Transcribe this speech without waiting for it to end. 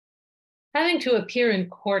Having to appear in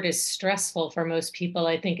court is stressful for most people,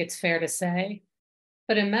 I think it's fair to say.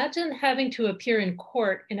 But imagine having to appear in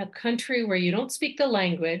court in a country where you don't speak the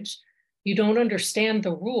language, you don't understand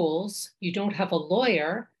the rules, you don't have a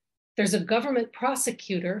lawyer, there's a government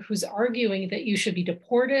prosecutor who's arguing that you should be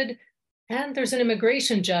deported, and there's an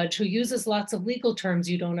immigration judge who uses lots of legal terms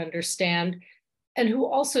you don't understand, and who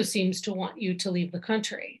also seems to want you to leave the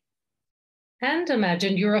country. And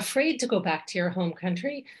imagine you're afraid to go back to your home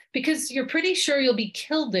country because you're pretty sure you'll be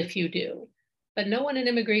killed if you do, but no one in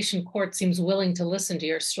immigration court seems willing to listen to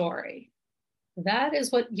your story. That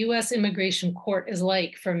is what US immigration court is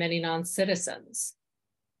like for many non-citizens.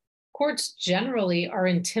 Courts generally are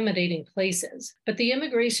intimidating places, but the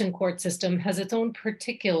immigration court system has its own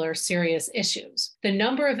particular serious issues. The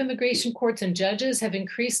number of immigration courts and judges have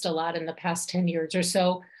increased a lot in the past 10 years or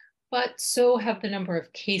so, but so have the number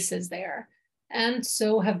of cases there. And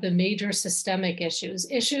so have the major systemic issues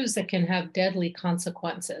that can have deadly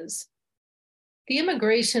consequences. The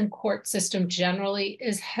immigration court system generally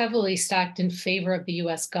is heavily stacked in favor of the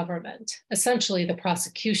US government, essentially the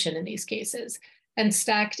prosecution in these cases, and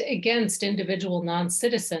stacked against individual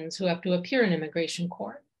non-citizens who have to appear in immigration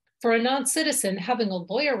court. For a non-citizen, having a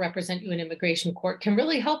lawyer represent you in immigration court can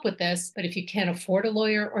really help with this, but if you can't afford a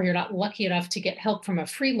lawyer or you're not lucky enough to get help from a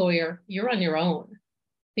free lawyer, you're on your own.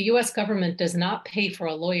 The US government does not pay for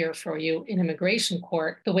a lawyer for you in immigration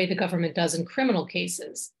court the way the government does in criminal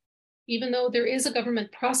cases, even though there is a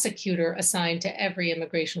government prosecutor assigned to every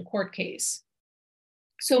immigration court case.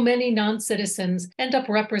 So many non-citizens end up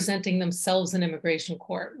representing themselves in immigration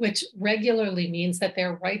court, which regularly means that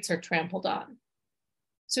their rights are trampled on.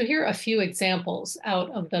 So here are a few examples out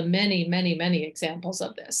of the many, many, many examples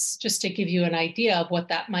of this, just to give you an idea of what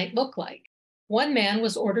that might look like. One man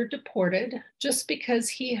was ordered deported just because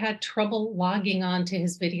he had trouble logging on to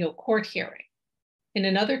his video court hearing. In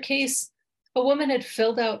another case, a woman had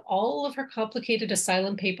filled out all of her complicated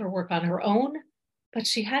asylum paperwork on her own, but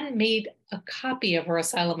she hadn't made a copy of her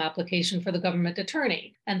asylum application for the government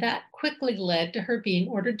attorney, and that quickly led to her being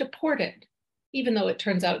ordered deported, even though it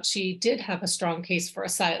turns out she did have a strong case for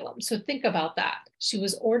asylum. So think about that. She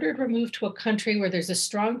was ordered removed to a country where there's a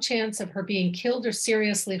strong chance of her being killed or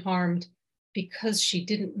seriously harmed because she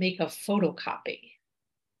didn't make a photocopy.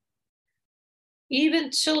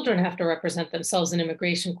 Even children have to represent themselves in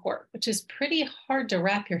immigration court, which is pretty hard to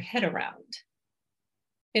wrap your head around.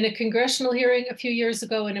 In a congressional hearing a few years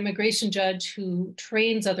ago, an immigration judge who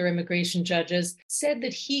trains other immigration judges said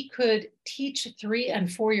that he could teach 3- and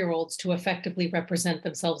 4-year-olds to effectively represent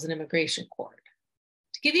themselves in immigration court.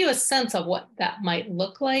 To give you a sense of what that might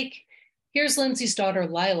look like, here's Lindsay's daughter,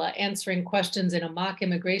 Lila, answering questions in a mock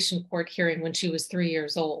immigration court hearing when she was 3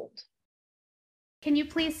 years old. Can you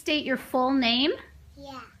please state your full name?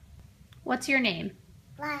 Yeah. What's your name?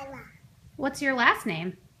 Lila. What's your last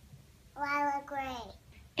name? Lila Gray.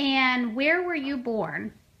 And where were you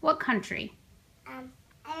born? What country? I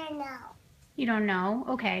don't know. You don't know?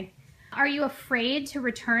 Okay. Are you afraid to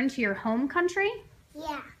return to your home country?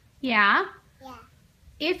 Yeah. Yeah? Yeah.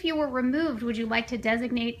 If you were removed, would you like to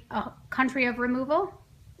designate a country of removal?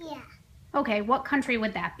 Yeah. Okay, what country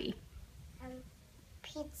would that be?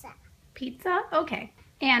 Pizza. Pizza? Okay.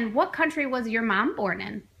 And what country was your mom born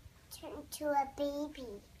in? To a baby.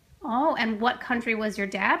 Oh, and what country was your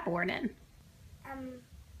dad born in?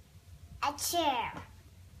 A chair.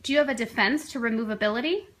 Do you have a defense to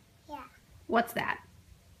removability? Yeah. What's that?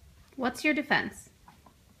 What's your defense?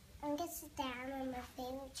 I'm gonna sit down on my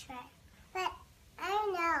favorite chair. But I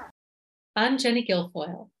don't know. I'm Jenny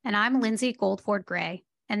Guilfoyle. And I'm Lindsay Goldford Gray,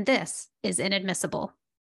 and this is Inadmissible.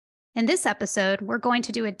 In this episode, we're going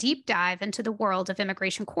to do a deep dive into the world of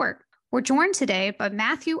immigration court. We're joined today by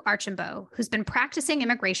Matthew Archambault, who's been practicing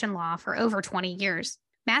immigration law for over 20 years.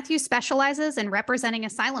 Matthew specializes in representing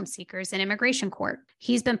asylum seekers in immigration court.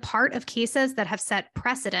 He's been part of cases that have set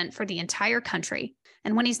precedent for the entire country.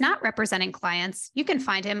 And when he's not representing clients, you can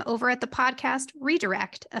find him over at the podcast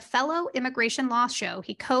Redirect, a fellow immigration law show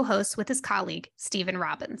he co-hosts with his colleague, Stephen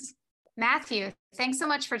Robbins. Matthew, thanks so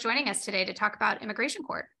much for joining us today to talk about immigration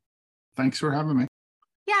court. Thanks for having me.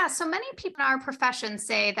 Yeah, so many people in our profession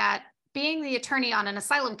say that being the attorney on an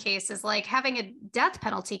asylum case is like having a death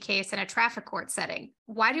penalty case in a traffic court setting.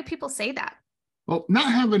 Why do people say that? Well,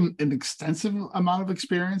 not having an extensive amount of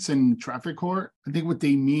experience in traffic court, I think what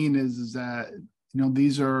they mean is that,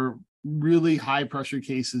 these are really high pressure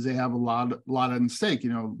cases. They have a lot at stake,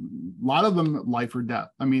 a lot of them life or death.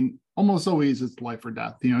 I mean, almost always it's life or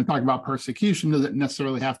death. Talk about persecution doesn't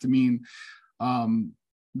necessarily have to mean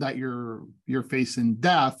that you're facing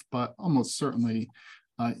death, but almost certainly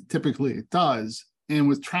typically it does. And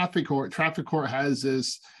with traffic court has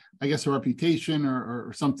this I guess, a reputation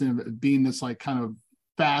or something of being this like kind of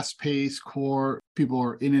fast-paced court. People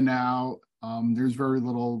are in and out. There's very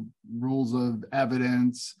little rules of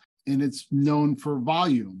evidence, and it's known for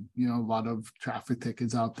volume. You know, a lot of traffic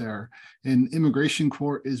tickets out there. And immigration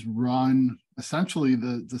court is run essentially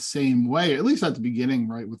the same way, at least at the beginning,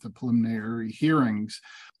 right, with the preliminary hearings.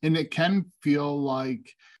 And it can feel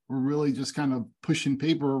like we're really just kind of pushing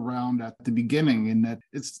paper around at the beginning, and that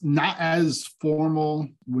it's not as formal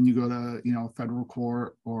when you go to, you know, federal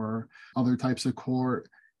court or other types of court.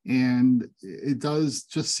 And it does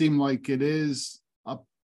just seem like it is a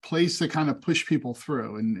place to kind of push people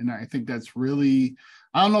through. And I think that's really,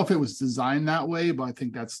 I don't know if it was designed that way, but I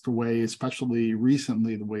think that's the way, especially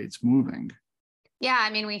recently, the way it's moving. Yeah,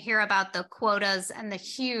 I mean, we hear about the quotas and the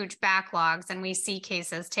huge backlogs, and we see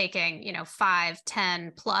cases taking, 5,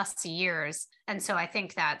 10 plus years. And so I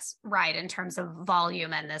think that's right in terms of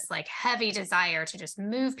volume and this like heavy desire to just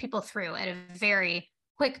move people through at a very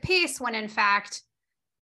quick pace, when in fact,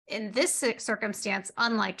 in this circumstance,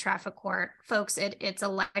 unlike traffic court, folks, it's a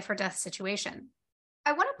life or death situation.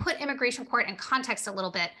 I want to put immigration court in context a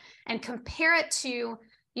little bit and compare it to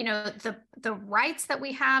the rights that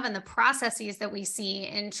we have and the processes that we see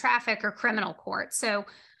in traffic or criminal court. So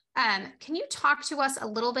can you talk to us a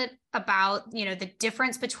little bit about, the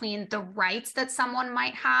difference between the rights that someone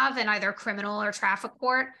might have in either criminal or traffic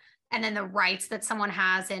court, and then the rights that someone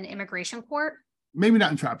has in immigration court? Maybe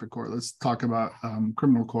not in traffic court. Let's talk about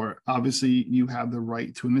criminal court. Obviously, you have the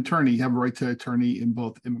right to an attorney. You have a right to an attorney in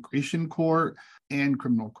both immigration court and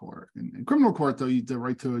criminal court. In criminal court, though, the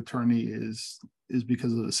right to attorney is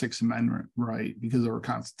because of the Sixth Amendment, right? Because of our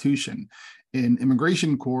Constitution. In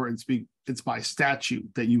immigration court, it's by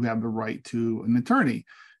statute that you have the right to an attorney.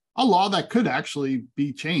 A law that could actually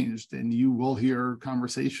be changed, and you will hear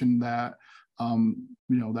conversation that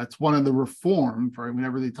that's one of the reforms, right?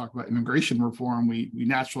 Whenever they talk about immigration reform, we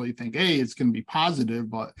naturally think, hey, it's going to be positive,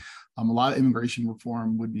 but a lot of immigration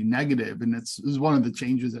reform would be negative. And this is one of the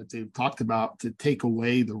changes that they've talked about, to take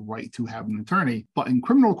away the right to have an attorney. But in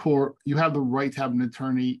criminal court, you have the right to have an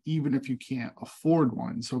attorney, even if you can't afford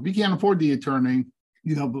one. So if you can't afford the attorney,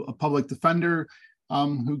 you have a public defender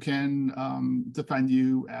who can defend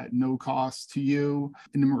you at no cost to you.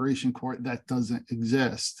 In immigration court, that doesn't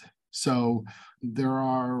exist. So there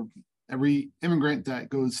are, every immigrant that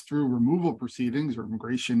goes through removal proceedings or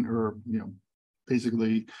immigration or,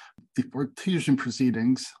 basically deportation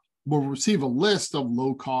proceedings will receive a list of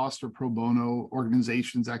low cost or pro bono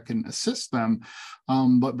organizations that can assist them.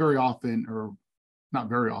 But very often, or not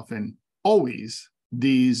very often, always,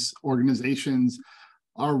 these organizations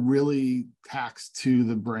are really taxed to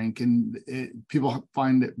the brink, and people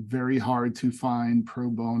find it very hard to find pro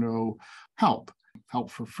bono help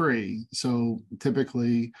for free. So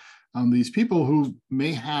typically, these people who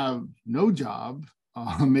may have no job,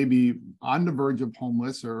 maybe on the verge of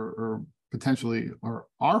homeless or potentially or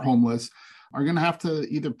are homeless, are going to have to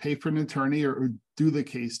either pay for an attorney or do the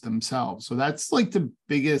case themselves. So that's like the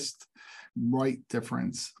biggest right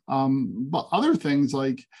difference. But other things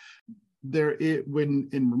like when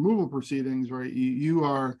in removal proceedings, right, you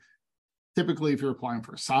are typically, if you're applying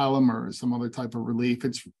for asylum or some other type of relief,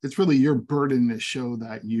 it's really your burden to show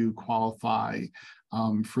that you qualify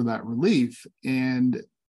for that relief. And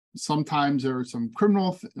sometimes there are some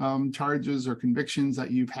criminal charges or convictions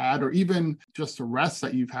that you've had, or even just arrests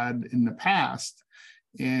that you've had in the past.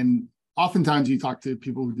 And oftentimes you talk to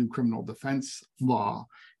people who do criminal defense law,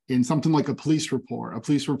 in something like a police report. A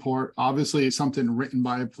police report obviously is something written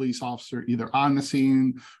by a police officer, either on the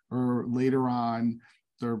scene or later on.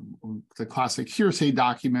 They're the classic hearsay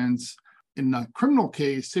documents. In a criminal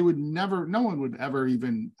case, no one would ever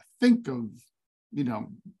even think of,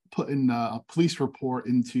 putting a police report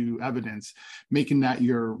into evidence, making that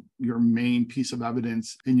your main piece of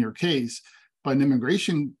evidence in your case. But in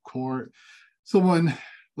immigration court, someone,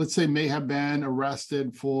 let's say, may have been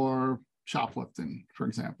arrested for shoplifting, for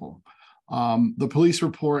example. The police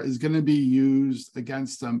report is going to be used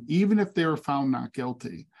against them, even if they were found not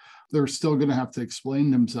guilty. They're still going to have to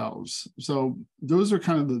explain themselves. So those are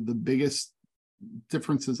kind of the biggest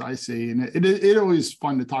differences I see. And it always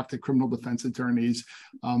fun to talk to criminal defense attorneys,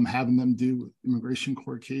 having them do immigration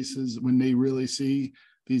court cases when they really see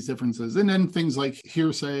these differences. And then things like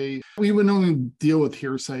hearsay, we would only deal with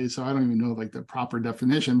hearsay, so I don't even know like the proper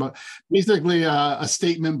definition, but basically a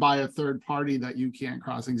statement by a third party that you can't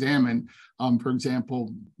cross-examine. For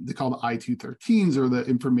example, they call the I-213s, or the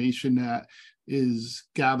information that is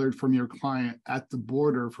gathered from your client at the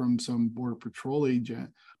border from some Border Patrol agent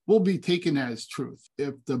will be taken as truth.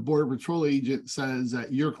 If the Border Patrol agent says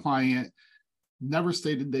that your client never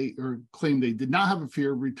stated they or claimed they did not have a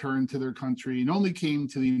fear of return to their country and only came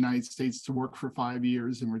to the United States to work for 5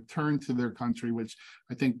 years and return to their country, which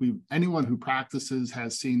I think anyone who practices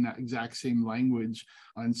has seen that exact same language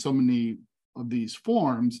on so many of these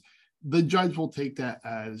forms. The judge will take that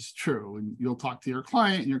as true, and you'll talk to your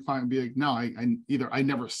client, and your client will be like, no, I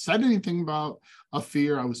never said anything about a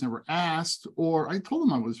fear, I was never asked, or I told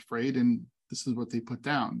them I was afraid, and this is what they put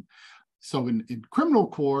down. So in criminal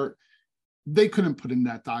court, they couldn't put in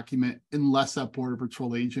that document unless that Border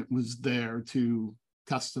Patrol agent was there to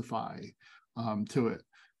testify to it.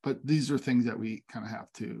 But these are things that we kind of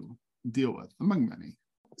have to deal with, among many.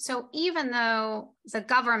 So even though the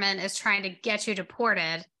government is trying to get you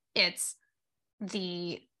deported, it's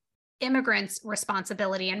the immigrant's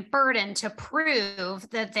responsibility and burden to prove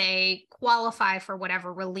that they qualify for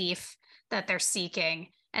whatever relief that they're seeking.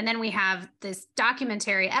 And then we have this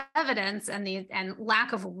documentary evidence and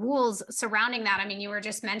lack of rules surrounding that. I mean, you were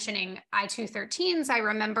just mentioning I-213s. I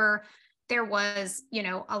remember there was,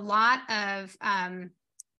 a lot of,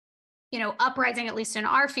 uprising, at least in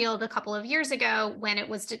our field a couple of years ago, when it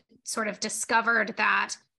was sort of discovered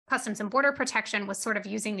that Customs and Border Protection was sort of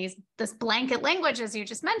using this blanket language, as you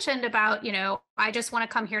just mentioned, about, I just want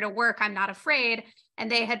to come here to work, I'm not afraid.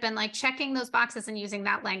 And they had been like checking those boxes and using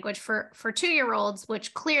that language for 2-year-olds,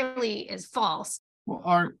 which clearly is false.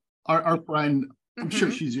 Well, our friend, I'm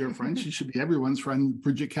sure she's your friend, she should be everyone's friend,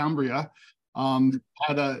 Bridget Cambria,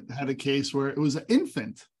 had a case where it was an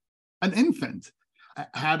infant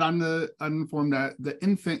had on the form that the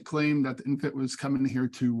infant claimed that the infant was coming here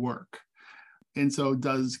to work. And so it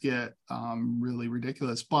does get really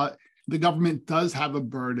ridiculous. But the government does have a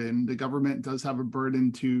burden. The government does have a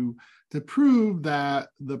burden to prove that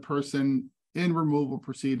the person in removal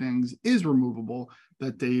proceedings is removable,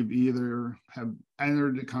 that they've either have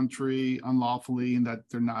entered the country unlawfully and that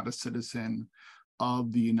they're not a citizen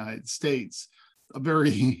of the United States. A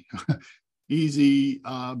very easy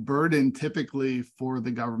burden typically for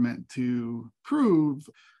the government to prove.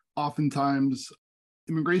 Oftentimes,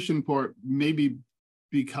 immigration court, maybe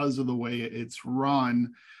because of the way it's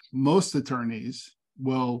run, most attorneys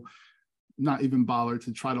will not even bother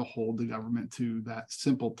to try to hold the government to that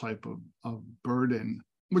simple type of burden,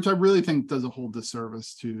 which I really think does a whole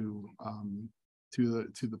disservice to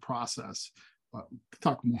the process. But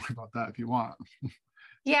talk more about that if you want.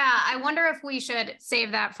 Yeah, I wonder if we should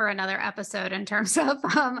save that for another episode in terms of,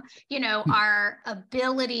 our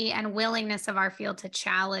ability and willingness of our field to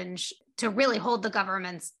challenge, to really hold the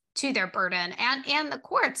governments to their burden and the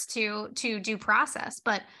courts to due process.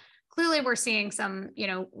 But clearly we're seeing some,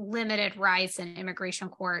 limited rights in immigration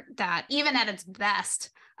court that even at its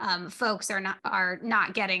best, folks are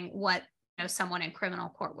not getting what someone in criminal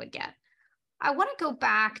court would get. I want to go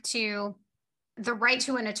back to the right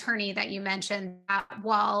to an attorney that you mentioned.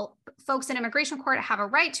 While folks in immigration court have a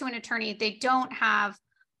right to an attorney, they don't have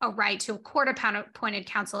a right to a court-appointed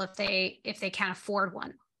counsel if they can't afford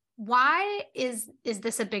one. Why is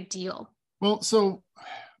this a big deal? Well, so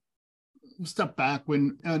step back.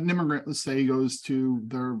 When an immigrant, let's say,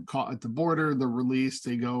 they're caught at the border, they're released,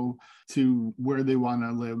 they go to where they want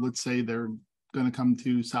to live. Let's say they're going to come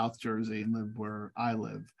to South Jersey and live where I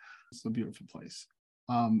live. It's a beautiful place.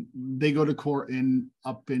 They go to court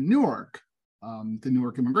up in Newark, the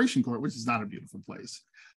Newark Immigration Court, which is not a beautiful place.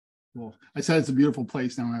 Well, I said it's a beautiful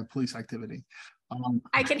place. Now I have police activity.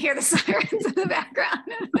 I can hear the sirens in the background.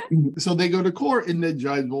 So they go to court and the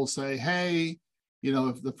judge will say, hey,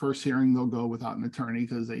 if the first hearing, they'll go without an attorney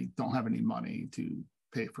because they don't have any money to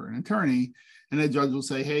pay for an attorney. And the judge will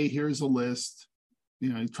say, hey, here's a list.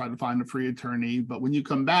 You try to find a free attorney. But when you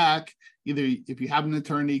come back, either if you have an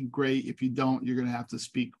attorney, great. If you don't, you're going to have to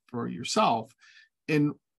speak for yourself.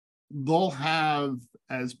 And they'll have,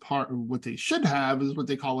 as part of what they should have, is what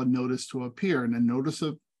they call a notice to appear. And a notice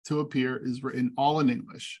to appear is written all in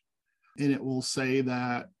English. And it will say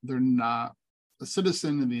that they're not a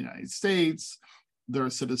citizen of the United States. They're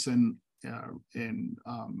a citizen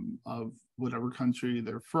of whatever country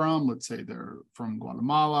they're from. Let's say they're from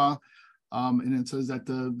Guatemala. And it says that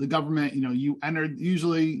the government, you entered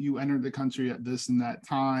the country at this and that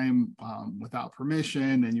time without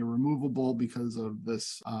permission, and you're removable because of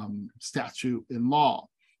this statute in law.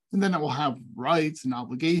 And then it will have rights and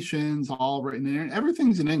obligations all written in there, and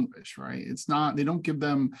everything's in English, right? It's not, they don't give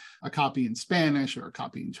them a copy in Spanish or a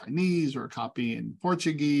copy in Chinese or a copy in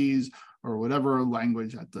Portuguese or whatever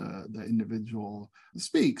language that the individual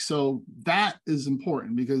speaks. So that is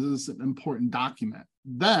important because it's an important document.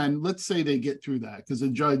 Then let's say they get through that, because the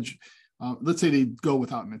judge, let's say they go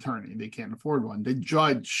without an attorney, they can't afford one. The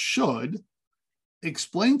judge should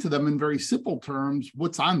explain to them in very simple terms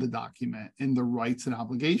what's on the document and the rights and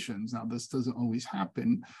obligations. Now, this doesn't always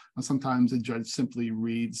happen. Sometimes a judge simply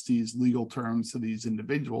reads these legal terms to these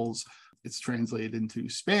individuals. It's translated into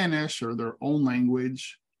Spanish or their own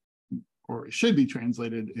language, or it should be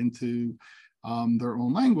translated into their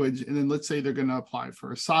own language. And then let's say they're going to apply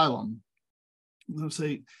for asylum. They'll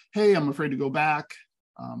say, hey, I'm afraid to go back.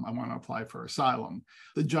 I want to apply for asylum.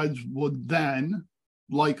 The judge would then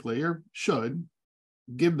likely, or should,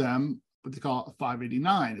 give them what they call a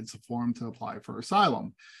 589. It's a form to apply for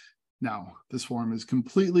asylum. Now, this form is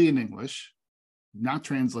completely in English, not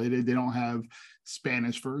translated. They don't have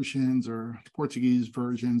Spanish versions or Portuguese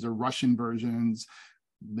versions or Russian versions.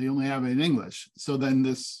 They only have it in English. So then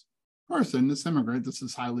this person, this immigrant, this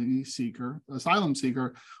asylum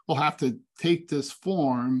seeker, will have to take this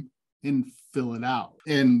form and fill it out.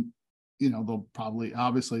 And they'll probably,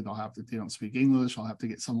 obviously, they'll have to, they don't speak English. I'll have to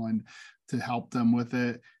get someone to help them with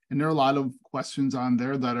it. And there are a lot of questions on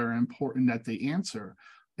there that are important that they answer.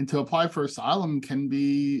 And to apply for asylum can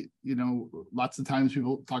be, lots of times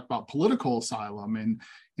people talk about political asylum and,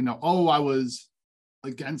 I was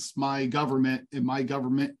against my government and my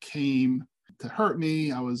government came to hurt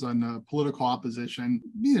me. I was on a political opposition.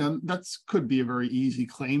 That could be a very easy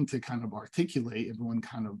claim to kind of articulate. Everyone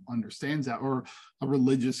kind of understands that, or a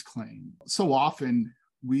religious claim. So often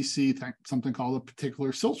we see something called a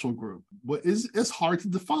particular social group. What is hard to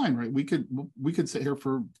define, right? We could sit here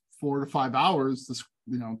for 4 to 5 hours,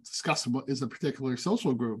 discuss what is a particular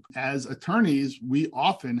social group. As attorneys, we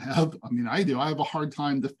often have, I have a hard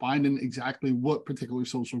time defining exactly what particular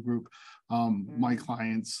social group my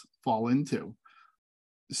clients fall into.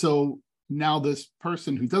 So now this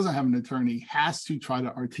person who doesn't have an attorney has to try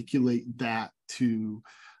to articulate that to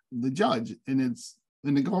the judge.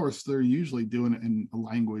 And of course, they're usually doing it in a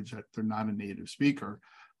language that they're not a native speaker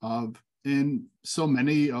of. And so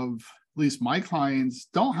many of, at least my clients,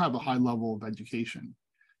 don't have a high level of education.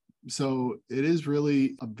 So it is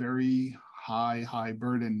really a very high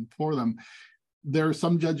burden for them. There are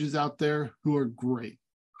some judges out there who are great,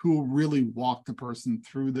 who really walk the person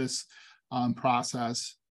through this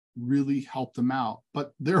process, really help them out.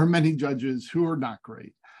 But there are many judges who are not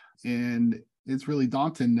great. And it's really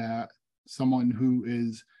daunting that someone who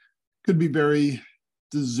could be very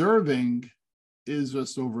deserving is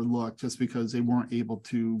just overlooked just because they weren't able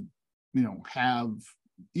to, have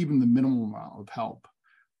even the minimal amount of help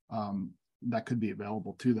that could be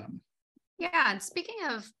available to them. Yeah. And speaking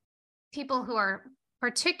of people who are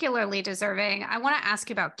particularly deserving, I want to ask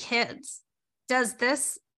you about kids. Does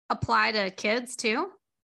this apply to kids too?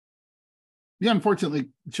 Yeah, unfortunately,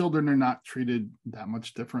 children are not treated that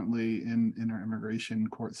much differently in our immigration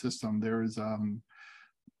court system. There is a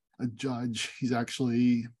judge. He's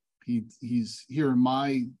actually he's here in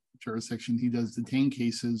my jurisdiction. He does detain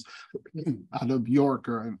cases out of York,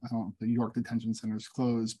 or I don't know if the York Detention Center is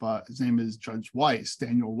closed, but his name is Judge Weiss,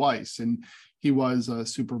 Daniel Weiss, and he was a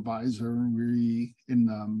supervisor in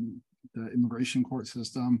the immigration court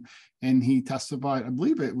system. And he testified, I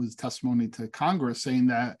believe it was testimony to Congress, saying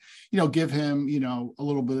that, give him, a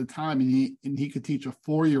little bit of time and he could teach a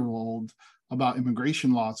 4-year-old about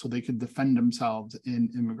immigration law so they could defend themselves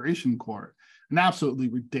in immigration court. An absolutely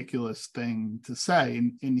ridiculous thing to say.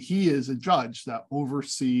 And he is a judge that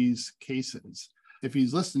oversees cases. If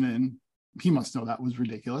he's listening, he must know that was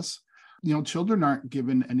ridiculous. Children aren't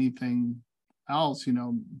given anything else.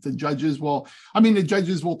 The judges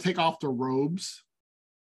will take off their robes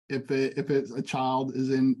if it's a child is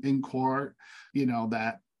in court.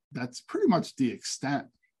 That's pretty much the extent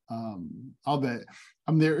of it.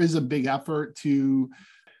 There is a big effort to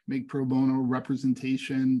make pro bono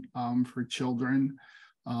representation for children,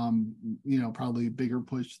 probably a bigger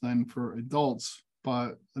push than for adults,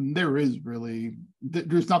 but there's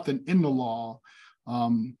nothing in the law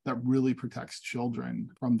that really protects children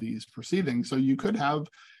from these proceedings. So you could have,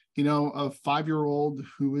 a 5-year-old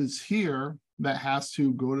who is here that has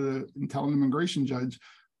to go to and tell an immigration judge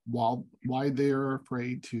why they're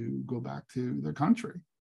afraid to go back to their country.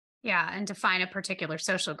 Yeah, and define a particular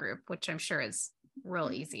social group, which I'm sure is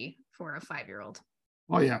real easy for a 5-year-old.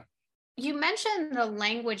 Oh, yeah. You mentioned the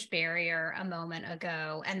language barrier a moment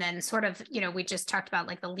ago, and then sort of, we just talked about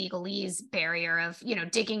like the legalese barrier of,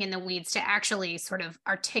 digging in the weeds to actually sort of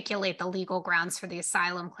articulate the legal grounds for the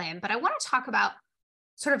asylum claim. But I want to talk about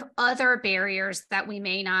sort of other barriers that we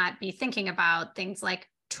may not be thinking about, things like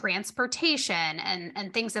transportation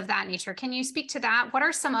and things of that nature. Can you speak to that? What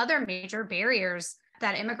are some other major barriers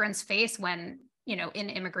that immigrants face when, in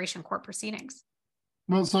immigration court proceedings?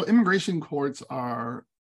 Well, so immigration courts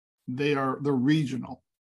they're regional.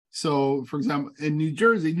 So, for example, in New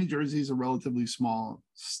Jersey is a relatively small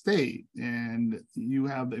state, and you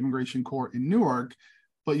have the immigration court in Newark,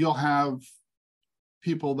 but you'll have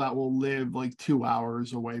people that will live like 2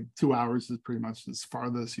 hours away. 2 hours is pretty much as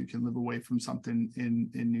farthest you can live away from something in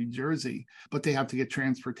New Jersey, but they have to get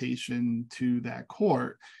transportation to that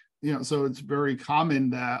court. So it's very common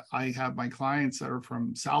that I have my clients that are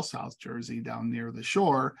from South Jersey down near the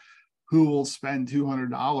shore who will spend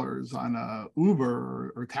 $200 on a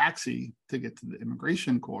Uber or taxi to get to the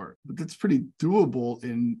immigration court. But that's pretty doable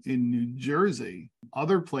in New Jersey.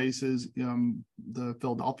 Other places, the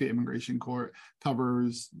Philadelphia Immigration Court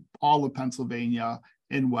covers all of Pennsylvania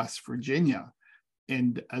and West Virginia,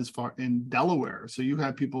 and as far in Delaware. So you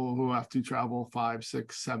have people who have to travel 5,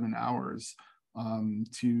 6, 7 hours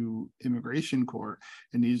to immigration court.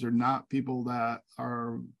 And these are not people that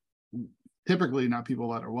are typically not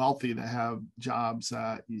people that are wealthy, that have jobs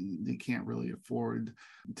that they can't really afford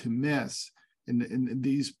to miss. And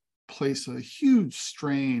these place a huge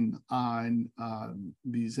strain on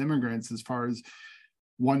these immigrants as far as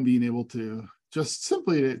one being able to just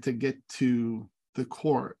simply to get to the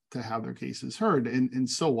court to have their cases heard. And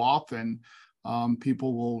so often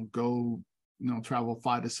people will go travel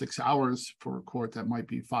 5 to 6 hours for a court that might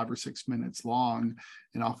be 5 or 6 minutes long.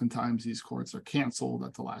 And oftentimes these courts are canceled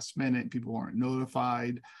at the last minute. People aren't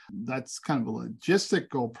notified. That's kind of a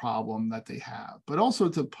logistical problem that they have, but also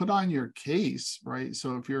to put on your case, right?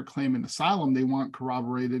 So if you're claiming asylum, they want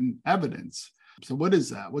corroborated evidence. So what is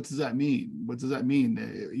that? What does that mean? What does that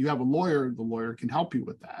mean? You have a lawyer, the lawyer can help you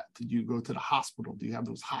with that. Did you go to the hospital? Do you have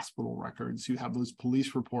those hospital records? Do you have those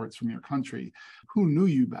police reports from your country? Who knew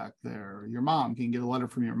you back there? Your mom, can you get a letter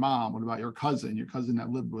from your mom? What about your cousin that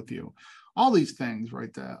lived with you? All these things,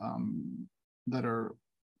 right, that are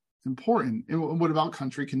important. And what about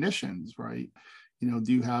country conditions, right?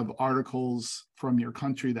 Do you have articles from your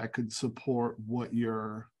country that could support what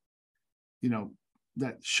you're,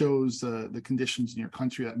 that shows the conditions in your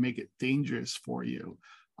country that make it dangerous for you?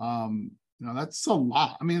 That's a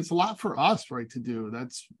lot. I mean, it's a lot for us, right, to do.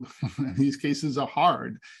 That's these cases are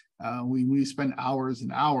hard. We spend hours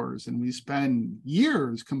and hours, and we spend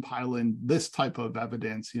years compiling this type of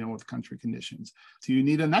evidence, with country conditions. Do you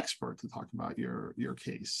need an expert to talk about your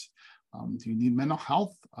case? Do you need mental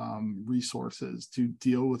health resources to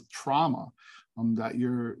deal with trauma that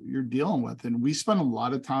you're dealing with? And we spend a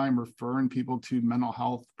lot of time referring people to mental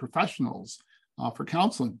health professionals for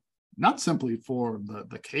counseling, not simply for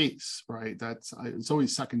the case, right? It's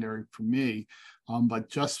always secondary for me, but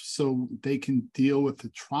just so they can deal with the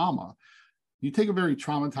trauma. You take a very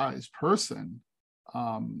traumatized person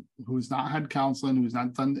who's not had counseling, who's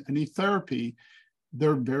not done any therapy,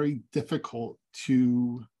 they're very difficult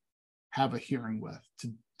to have a hearing with,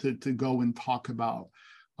 to go and talk about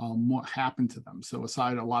what happened to them. So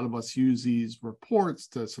aside, a lot of us use these reports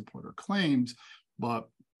to support our claims, but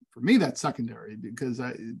for me, that's secondary because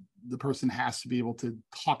the person has to be able to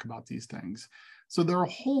talk about these things. So there are a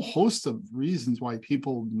whole host of reasons why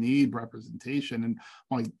people need representation, and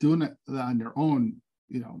like doing it on their own,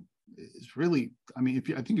 is really, I mean, if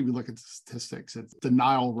you look at the statistics, it's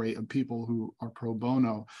denial rate of people who are pro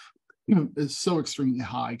bono is so extremely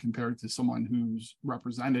high compared to someone who's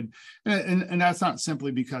represented. And that's not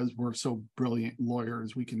simply because we're so brilliant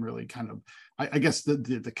lawyers. We can really kind of, I guess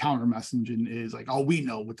the counter messaging is like, oh, we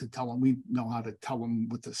know what to tell them. We know how to tell them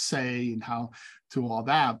what to say and how to all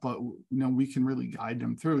that, but we can really guide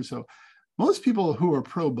them through. So most people who are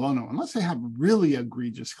pro bono, unless they have really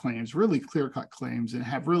egregious claims, really clear-cut claims, and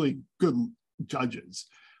have really good judges,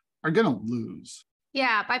 are going to lose.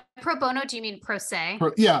 Yeah, by pro bono, do you mean pro se?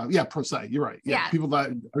 Pro se. You're right. Yeah, people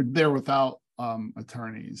that are there without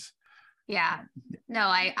attorneys. Yeah. No,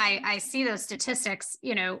 I see those statistics.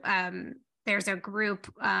 There's a group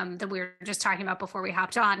that we were just talking about before we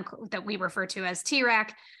hopped on that we refer to as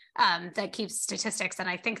TRAC that keeps statistics, and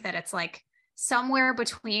I think that it's like somewhere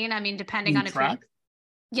between. I mean, depending on if you're.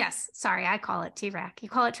 Yes, sorry, I call it TRAC. You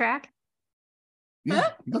call it TRAC? Yeah,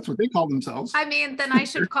 that's what they call themselves. I mean, then I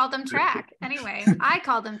should call them TRAC. Anyway, I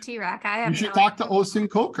call them TRAC. You should talk to Austin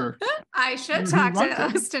Coker. I should talk to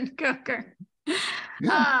Austin Coker.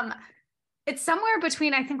 Yeah. It's somewhere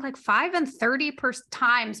between, I think, like 5 and 30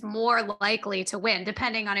 times more likely to win,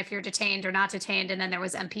 depending on if you're detained or not detained. And then there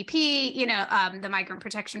was MPP, the migrant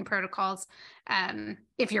protection protocols.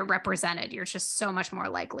 If you're represented, you're just so much more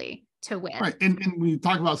likely to win. Right. And we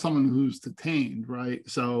talk about someone who's detained, right?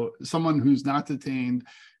 So someone who's not detained,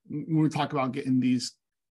 when we talk about getting these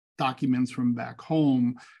documents from back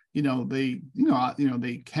home,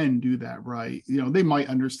 they can do that, right? They might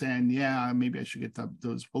understand, yeah, maybe I should get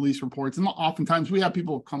those police reports. And oftentimes we have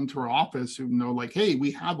people come to our office who know, like, hey,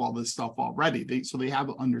 we have all this stuff already. So they have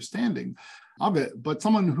an understanding of it. But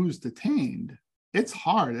someone who's detained, it's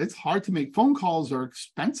hard. It's hard to make. Phone calls are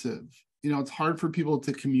expensive. It's hard for people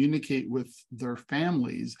to communicate with their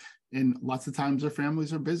families. And lots of times their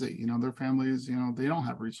families are busy. Their families, they don't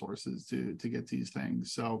have resources to get these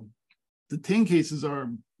things. So detained cases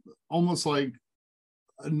are almost like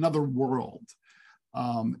another world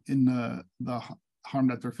in the harm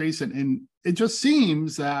that they're facing. And it just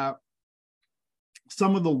seems that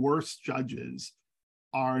some of the worst judges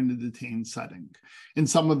are in the detained setting, and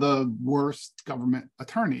some of the worst government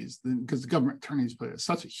attorneys, because the government attorneys play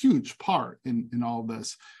such a huge part in all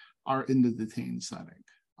this, are in the detained setting,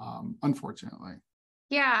 unfortunately.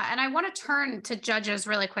 Yeah. And I want to turn to judges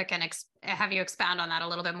really quick and have you expound on that a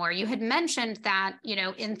little bit more. You had mentioned that,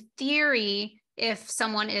 in theory, if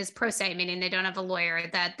someone is pro se, meaning they don't have a lawyer,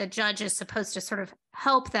 that the judge is supposed to sort of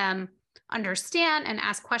help them understand and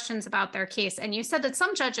ask questions about their case. And you said that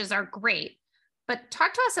some judges are great, but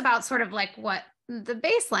talk to us about sort of like what the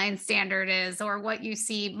baseline standard is, or what you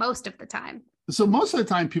see most of the time. So most of the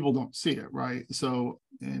time people don't see it, right? So,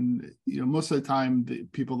 and most of the time the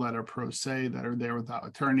people that are pro se, that are there without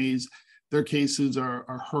attorneys, their cases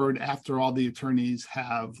are heard after all the attorneys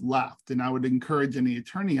have left. And I would encourage any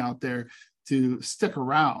attorney out there to stick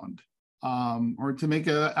around, or to make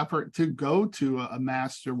an effort to go to a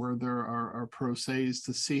master where there are pro ses,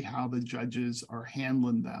 to see how the judges are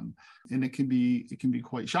handling them. And it can be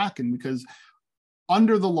quite shocking, because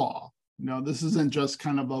under the law, this isn't just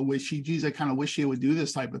kind of a wishy, geez, I kind of wish you would do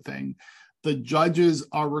this type of thing. The judges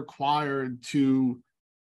are required to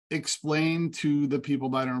explain to the people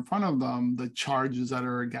that are in front of them the charges that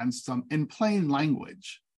are against them in plain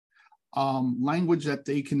language, language that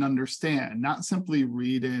they can understand, not simply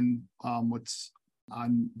read in what's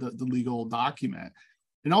on the legal document.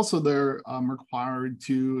 And also they're required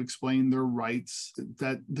to explain their rights,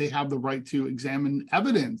 that they have the right to examine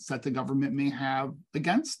evidence that the government may have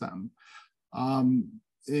against them. And,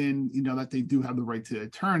 that they do have the right to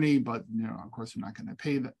attorney, but, of course, they're not going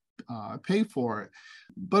to pay for it.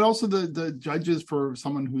 But also the judges, for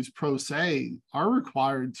someone who's pro se, are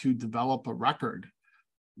required to develop a record.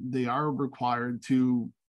 They are required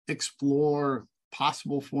to explore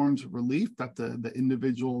possible forms of relief that the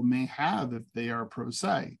individual may have if they are pro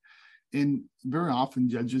se. And very often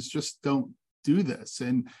judges just don't do this.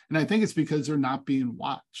 And I think it's because they're not being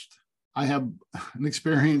watched. I have an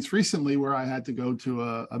experience recently where I had to go to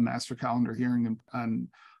a master calendar hearing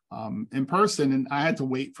in person, and I had to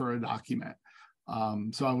wait for a document.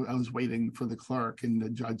 So I was waiting for the clerk, and the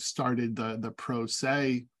judge started the pro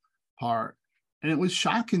se part. And it was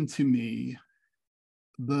shocking to me,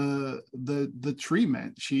 the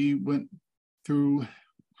treatment. She went through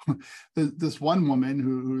this one woman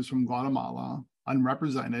who was from Guatemala,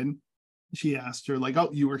 unrepresented. She asked her, like, oh,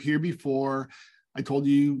 you were here before. I told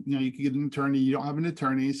you, you could get an attorney. You don't have an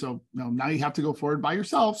attorney. So now you have to go forward by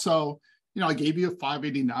yourself. So, I gave you a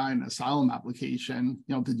 589 asylum application.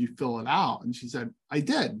 Did you fill it out? And she said, I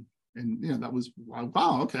did. And, that was,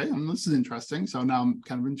 wow, okay. This is interesting. So now I'm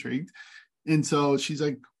kind of intrigued. And so she's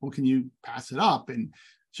like, well, can you pass it up? And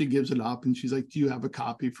she gives it up, and she's like, do you have a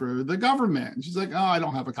copy for the government? And she's like, oh, I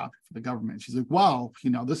don't have a copy for the government. She's like, well,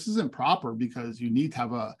 this isn't proper, because you need to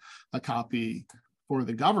have a copy for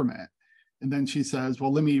the government. And then she says,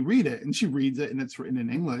 well, let me read it. And she reads it, and it's written in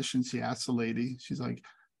English. And she asks the lady, she's like,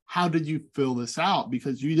 how did you fill this out?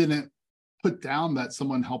 Because you didn't put down that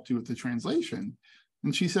someone helped you with the translation.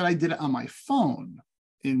 And she said, I did it on my phone.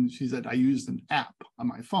 And she said, I used an app on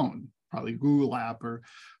my phone, probably Google app or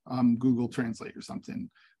Google Translate or something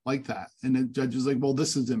like that. And the judge is like, well,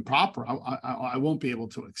 this is improper. I won't be able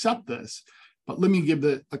to accept this, but let me give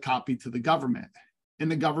the copy to the government. And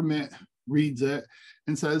the government reads it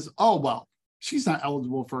and says, oh, well, she's not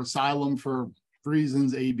eligible for asylum for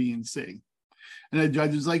reasons A, B, and C. And the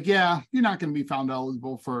judge is like, yeah, you're not going to be found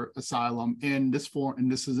eligible for asylum in this form,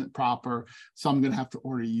 and this isn't proper, so I'm going to have to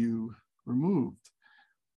order you removed.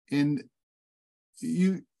 And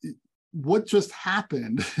what just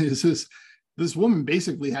happened is this woman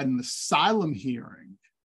basically had an asylum hearing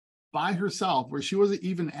by herself where she wasn't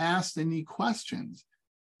even asked any questions.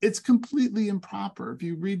 It's completely improper. If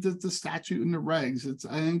you read the statute and the regs, it's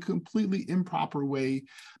a completely improper way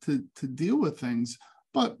to deal with things.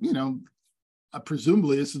 But,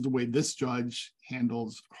 presumably this is the way this judge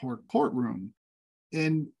handles her courtroom.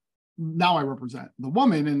 And now I represent the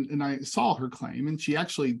woman, and I saw her claim, and she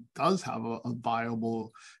actually does have a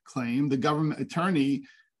viable claim. The government attorney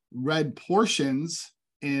read portions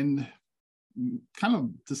and kind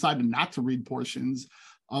of decided not to read portions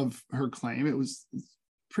of her claim. It was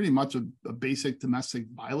pretty much a basic domestic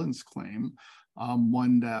violence claim,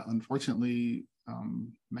 one that unfortunately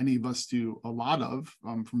many of us do a lot of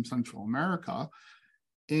from Central America.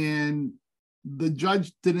 And the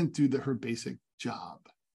judge didn't do her basic job.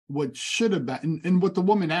 What should have been, and what the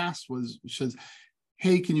woman asked was, she says,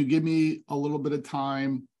 hey, can you give me a little bit of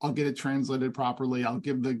time? I'll get it translated properly. I'll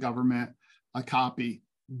give the government a copy.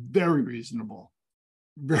 Very reasonable,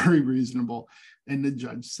 very reasonable. And the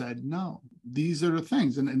judge said, no, these are the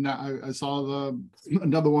things. And I saw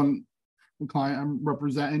another one client I'm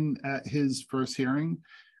representing at his first hearing.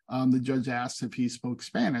 The judge asked if he spoke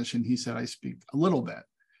Spanish, and he said, I speak a little bit.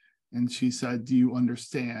 And she said, do you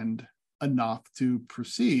understand enough to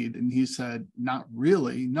proceed? And he said, not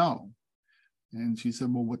really, no. And she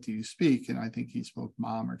said, well, what do you speak? And I think he spoke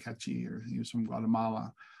Mam or Quechua, or he was from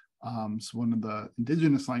Guatemala. So one of the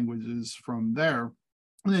indigenous languages from there.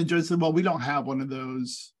 And the judge said, well, we don't have one of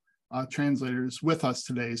those translators with us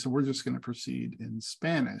today, so we're just going to proceed in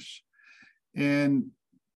Spanish. And,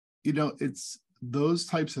 you know, it's those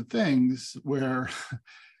types of things where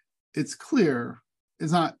it's clear.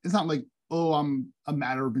 It's not like, oh, I'm a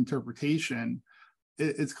matter of interpretation.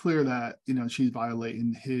 It's clear that, you know, she's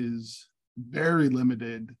violating his very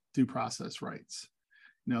limited due process rights.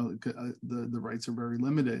 You know, the rights are very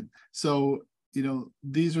limited. So, you know,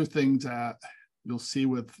 these are things that you'll see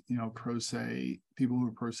with, you know, pro se, people who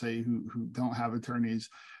are pro se who don't have attorneys.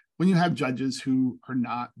 When you have judges who are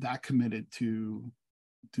not that committed to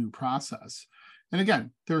due process. And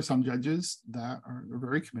again, there are some judges that are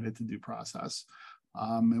very committed to due process,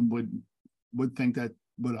 and would think that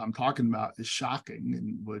what I'm talking about is shocking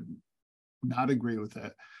and would not agree with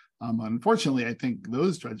it. Unfortunately, I think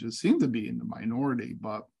those judges seem to be in the minority,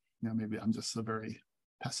 but, you know, maybe I'm just a very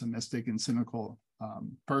pessimistic and cynical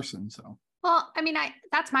person. So, well, I mean,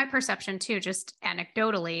 that's my perception too, just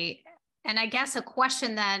anecdotally. And I guess a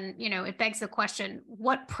question then, you know, it begs the question,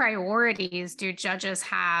 what priorities do judges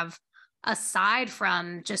have aside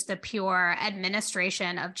from just the pure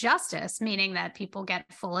administration of justice, meaning that people get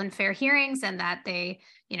full and fair hearings and that they,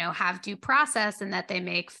 you know, have due process and that they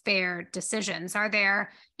make fair decisions? Are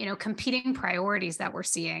there, you know, competing priorities that we're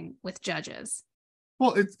seeing with judges?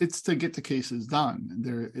 Well, it's to get the cases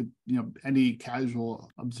done. You know, any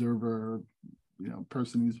casual observer, you know,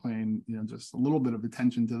 person who's paying, you know, just a little bit of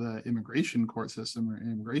attention to the immigration court system or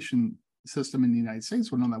immigration system in the United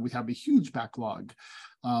States will know that we have a huge backlog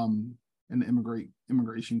in the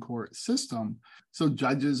immigration court system. So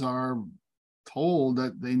judges are told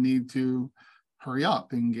that they need to hurry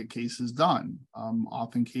up and get cases done.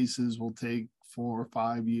 Often cases will take 4 or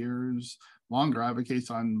 5 years longer. I have a case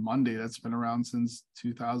on Monday that's been around since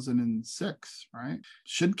 2006, right?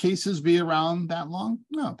 Should cases be around that long?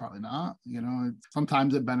 No, probably not. You know,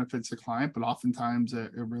 sometimes it benefits the client, but oftentimes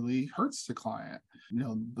it really hurts the client. You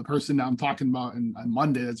know, the person that I'm talking about on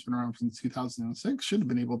Monday that's been around since 2006 should have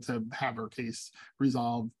been able to have her case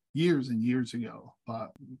resolved years and years ago,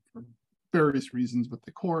 but for various reasons with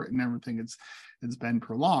the court and everything, it's been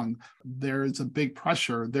prolonged. There's a big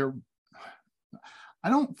pressure there. I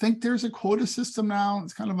don't think there's a quota system now.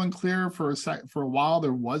 It's kind of unclear. For a while,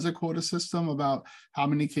 there was a quota system about how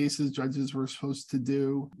many cases judges were supposed to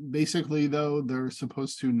do. Basically, though, they're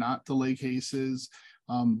supposed to not delay cases.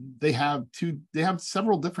 They have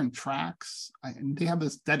several different tracks, and they have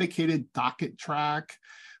this dedicated docket track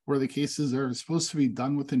where the cases are supposed to be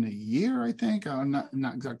done within a year, I think. I'm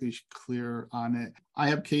not exactly clear on it. I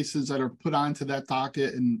have cases that are put onto that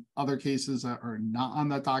docket and other cases that are not on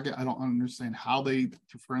that docket. I don't understand how they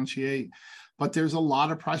differentiate, but there's a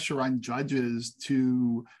lot of pressure on judges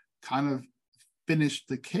to kind of finish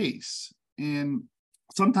the case. And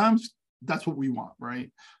sometimes that's what we want,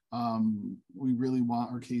 right? We really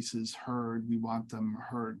want our cases heard. We want them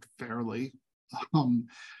heard fairly.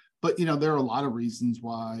 But, you know, there are a lot of reasons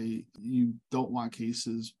why you don't want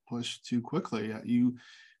cases pushed too quickly. You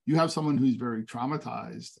have someone who's very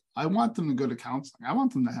traumatized. I want them to go to counseling. I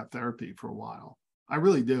want them to have therapy for a while. I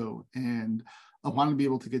really do. And I want to be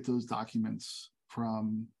able to get those documents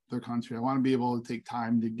from their country. I want to be able to take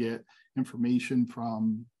time to get information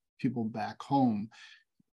from people back home.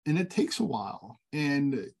 And it takes a while.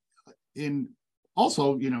 And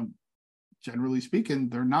also, you know, generally speaking,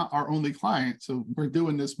 they're not our only client. So we're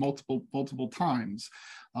doing this multiple times.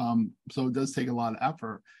 So it does take a lot of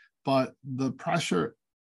effort. But the pressure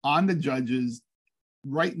on the judges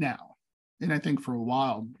right now, and I think for a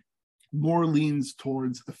while, more leans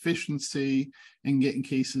towards efficiency and getting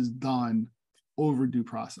cases done over due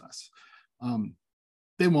process.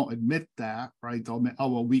 they won't admit that, right? They'll admit, oh,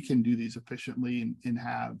 well, we can do these efficiently and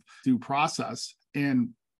have due process. And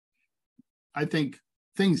I think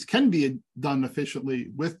things can be done efficiently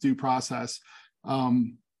with due process,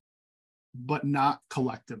 but not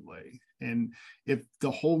collectively. And if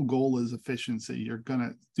the whole goal is efficiency,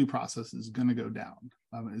 due process is gonna go down,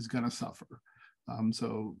 is gonna suffer.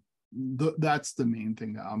 So that's the main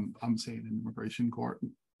thing that I'm seeing in immigration court,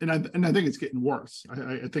 and I think it's getting worse.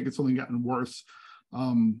 I think it's only gotten worse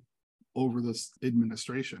over this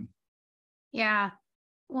administration. Yeah.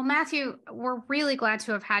 Well, Matthew, we're really glad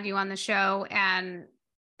to have had you on the show, and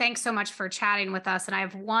thanks so much for chatting with us. And I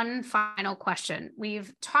have one final question.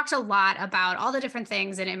 We've talked a lot about all the different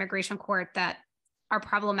things in immigration court that are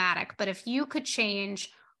problematic, but if you could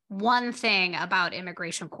change one thing about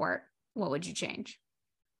immigration court, what would you change?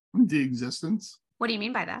 The existence. What do you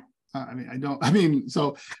mean by that?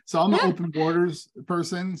 So I'm an open borders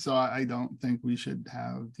person, so I don't think we should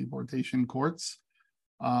have deportation courts.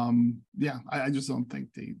 I just don't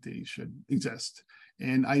think they should exist.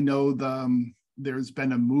 And I know there's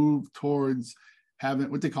been a move towards having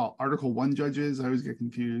what they call Article 1 judges. I always get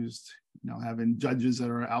confused, having judges that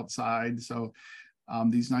are outside. So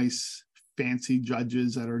these nice fancy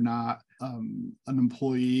judges that are not an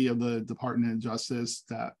employee of the Department of Justice,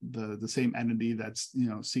 that the same entity that's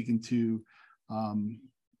seeking to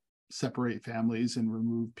separate families and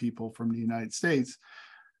remove people from the United States.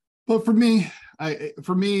 But for me,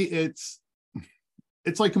 it's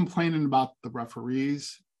like complaining about the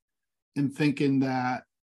referees and thinking that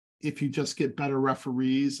if you just get better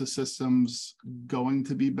referees, the system's going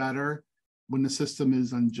to be better, when the system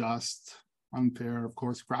is unjust, unfair, of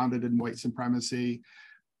course, grounded in white supremacy,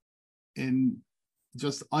 and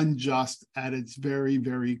just unjust at its very,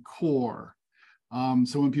 very core.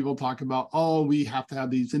 So when people talk about, oh, we have to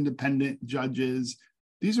have these independent judges,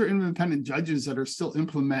 these are independent judges that are still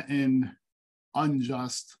implementing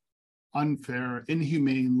unjust, unfair,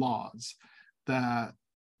 inhumane laws that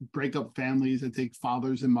break up families, that take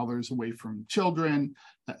fathers and mothers away from children,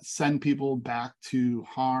 that send people back to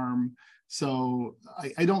harm. So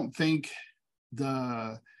I don't think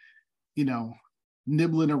the,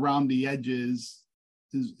 nibbling around the edges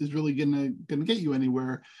is really gonna get you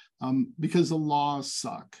anywhere, because the laws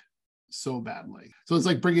suck so badly. So it's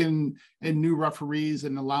like bringing in new referees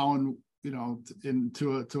and allowing,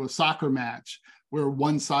 into a soccer match where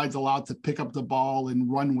one side's allowed to pick up the ball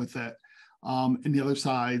and run with it, and the other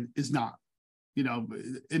side is not.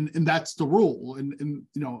 And that's the rule. And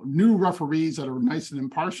new referees that are nice and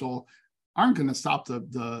impartial aren't going to stop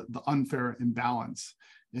the unfair imbalance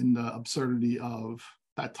and the absurdity of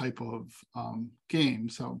that type of game.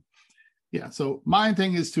 So my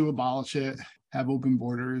thing is to abolish it, have open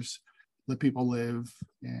borders, let people live.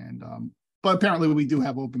 And but apparently we do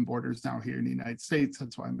have open borders now here in the United States.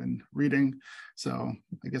 That's why I've been reading. So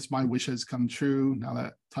I guess my wish has come true now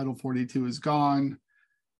that Title 42 is gone.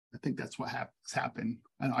 I think that's what has happened.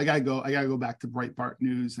 I gotta go back to Breitbart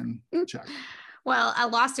News and check. Well, a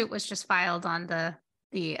lawsuit was just filed on the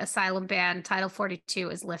asylum ban. Title 42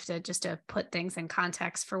 is lifted, just to put things in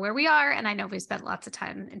context for where we are. And I know we've spent lots of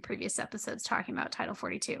time in previous episodes talking about Title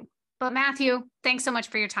 42. But Matthew, thanks so much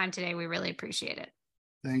for your time today. We really appreciate it.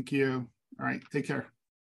 Thank you. All right, take care.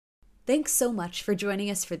 Thanks so much for joining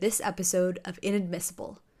us for this episode of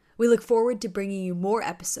Inadmissible. We look forward to bringing you more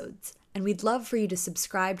episodes, and we'd love for you to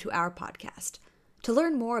subscribe to our podcast. To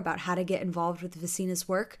learn more about how to get involved with Vecina's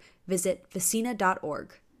work, visit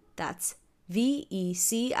vecina.org. That's VECINA.org.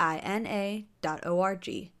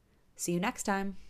 See you next time.